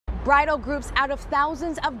Bridal groups out of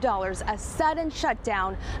thousands of dollars. A sudden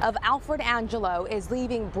shutdown of Alfred Angelo is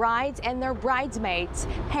leaving brides and their bridesmaids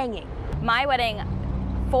hanging. My wedding,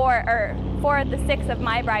 four of the 6 of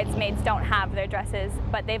my bridesmaids don't have their dresses,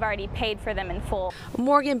 but they've already paid for them in full.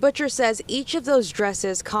 Morgan Butcher says each of those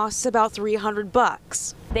dresses costs about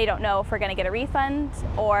 $300. They don't know if we're going to get a refund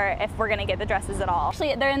or if we're going to get the dresses at all.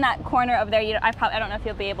 Actually, they're in that corner over there. I don't know if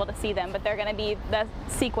you'll be able to see them, but they're going to be the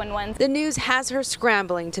sequin ones. The news has her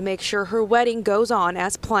scrambling to make sure her wedding goes on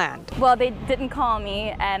as planned. Well, they didn't call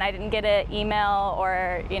me, and I didn't get an email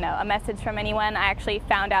or, a message from anyone. I actually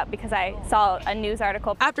found out because I saw a news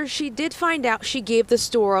article. After she did find out, she gave the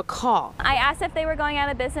store a call. I asked if they were going out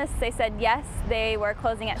of business. They said yes, they were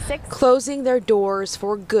closing at 6. Closing their doors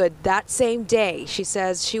for good that same day. She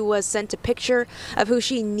says she was sent a picture of who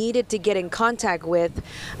she needed to get in contact with,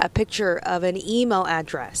 a picture of an email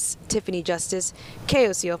address. Tiffany Justice,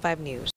 KOCO 5 News.